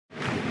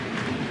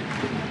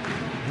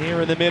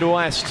here in the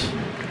Midwest.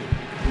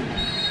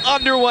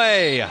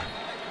 Underway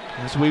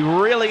as we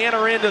really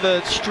enter into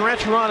the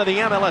stretch run of the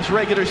MLS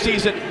regular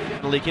season.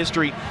 League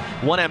history,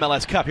 one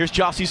MLS Cup. Here's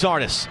Gyasi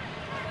Zardes.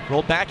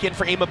 Rolled back in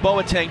for Ima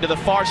Boateng to the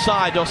far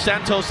side. Dos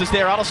Santos is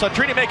there.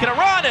 Alessandrini making a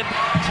run, and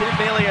Tim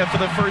Melia for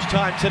the first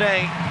time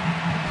today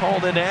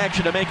called into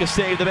action to make a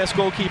save. The best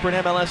goalkeeper in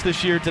MLS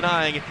this year,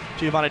 denying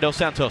Giovanni Dos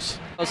Santos.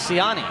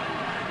 Ciani,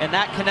 and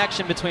that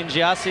connection between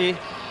Gyasi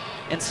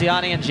and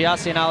Ciani and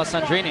Gyasi and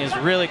Alessandrini is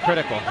really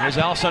critical. Here's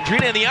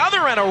Alessandrini in the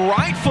other end, a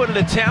right-footed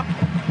attempt.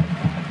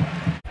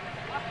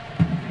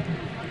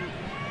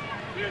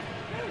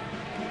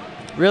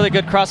 Really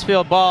good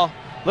crossfield ball.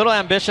 Little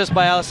ambitious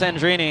by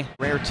Alessandrini.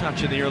 Rare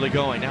touch in the early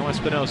going. Now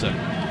Espinoza.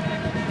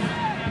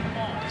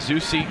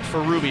 Zusi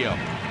for Rubio.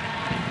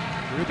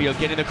 Rubio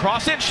getting the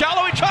cross in.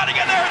 Shallow, he tried to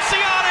get there.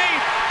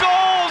 Ciani!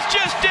 Goals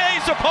just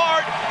days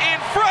apart in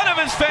front of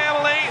his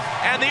family.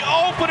 And the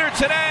opener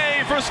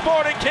today for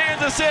Sporting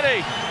Kansas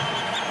City.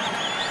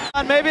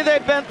 Maybe they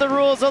bent the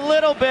rules a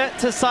little bit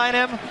to sign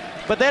him,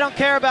 but they don't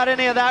care about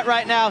any of that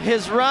right now.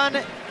 His run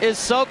is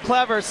so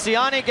clever.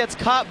 Ciani gets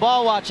caught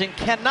ball watching.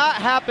 Cannot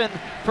happen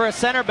for a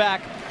center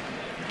back.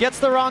 Gets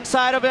the wrong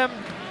side of him.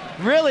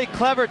 Really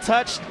clever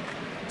touch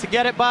to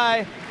get it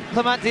by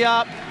Clement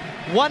Diop.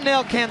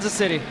 1-0 Kansas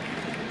City.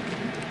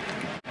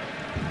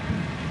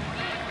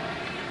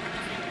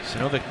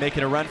 Sinovic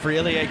making a run for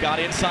Ilie. Got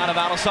inside of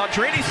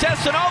Alessandrini. Says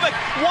Sinovic,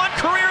 one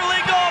career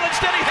league goal.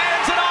 Instead he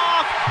hands it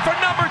off for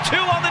number 2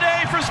 on the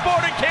day for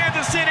Sporting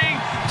Kansas City.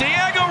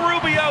 Diego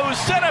Rubio, who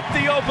set up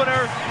the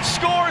opener,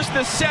 scores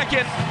the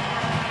second.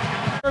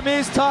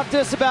 Ramirez talked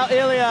to us about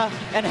Ilya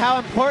and how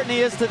important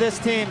he is to this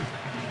team.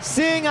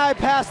 Seeing eye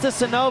pass to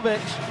Sinovic,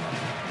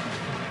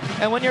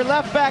 and when your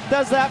left back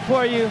does that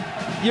for you,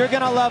 you're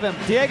gonna love him.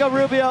 Diego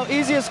Rubio,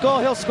 easiest goal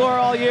he'll score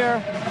all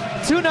year.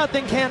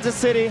 2-0 Kansas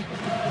City.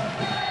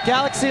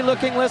 Galaxy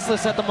looking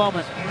listless at the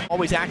moment.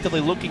 Always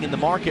actively looking in the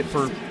market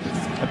for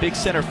a big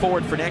center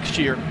forward for next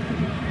year.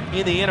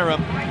 In the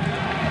interim,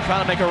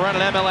 trying to make a run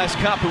at MLS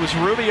Cup. It was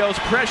Rubio's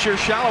pressure.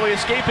 Shallowy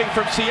escaping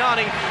from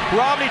Ciani.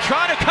 Romney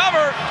trying to cover.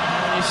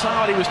 And you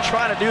saw what he was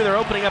trying to do. They're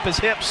opening up his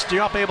hips.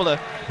 Diop able to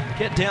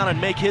get down and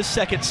make his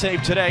second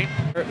save today.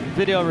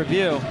 Video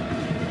review.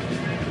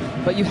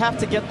 But you have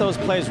to get those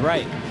plays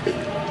right.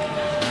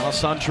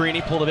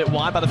 Alessandrini pulled a bit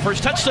wide by the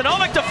first touch.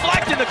 Sinovic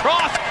deflected the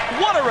cross.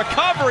 What a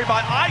recovery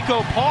by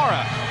Iko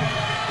Para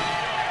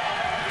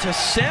to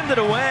send it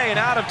away and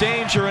out of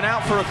danger and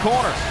out for a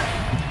corner.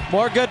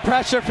 More good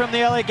pressure from the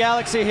LA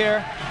Galaxy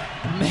here.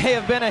 May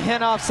have been a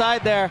hint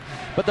offside there,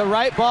 but the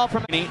right ball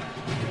from...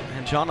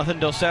 And Jonathan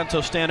Dos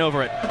Santos stand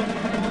over it.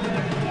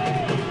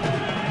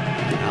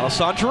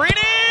 Alessandrini!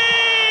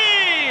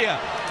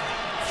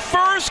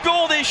 First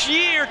goal this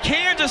year.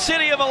 Kansas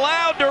City have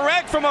allowed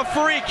direct from a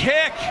free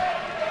kick.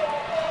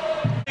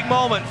 Big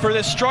moment for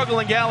this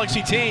struggling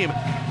Galaxy team.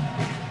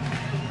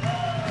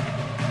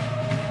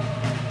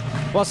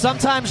 Well,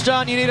 sometimes,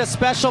 John, you need a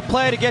special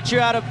play to get you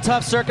out of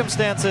tough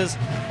circumstances.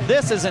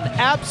 This is an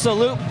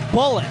absolute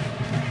bullet.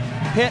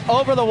 Hit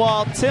over the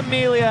wall. Tim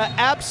Melia,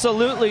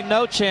 absolutely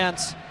no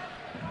chance.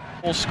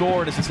 Goal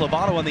scored as it's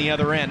Lovato on the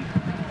other end.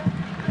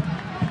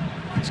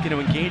 He's going to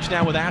engage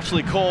now with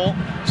Ashley Cole.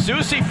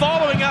 Zusi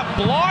following up,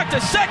 blocked. A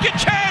second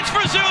chance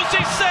for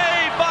Zusi,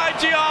 saved by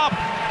Diop.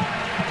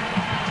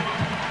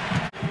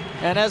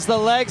 And as the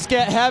legs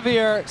get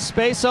heavier,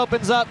 space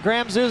opens up.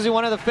 Graham Zusi,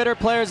 one of the fitter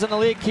players in the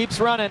league, keeps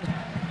running.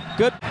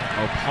 Good.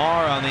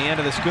 Opara on the end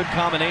of this good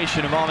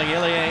combination involving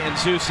Ilie and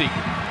Zusi.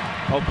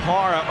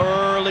 Opara,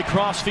 early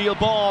crossfield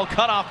ball,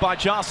 cut off by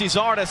Gyasi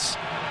Zardes.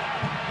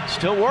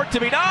 Still work to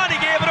be done. He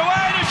gave it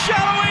away to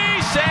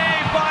Shallowy,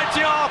 saved by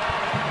Diop.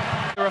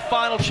 A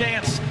final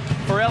chance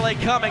for LA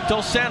coming.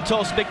 Dos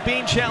Santos,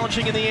 McBean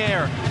challenging in the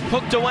air.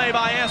 Hooked away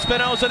by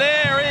Espinoza.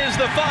 There is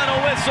the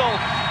final whistle.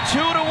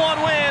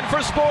 2-1 win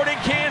for Sporting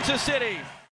Kansas City.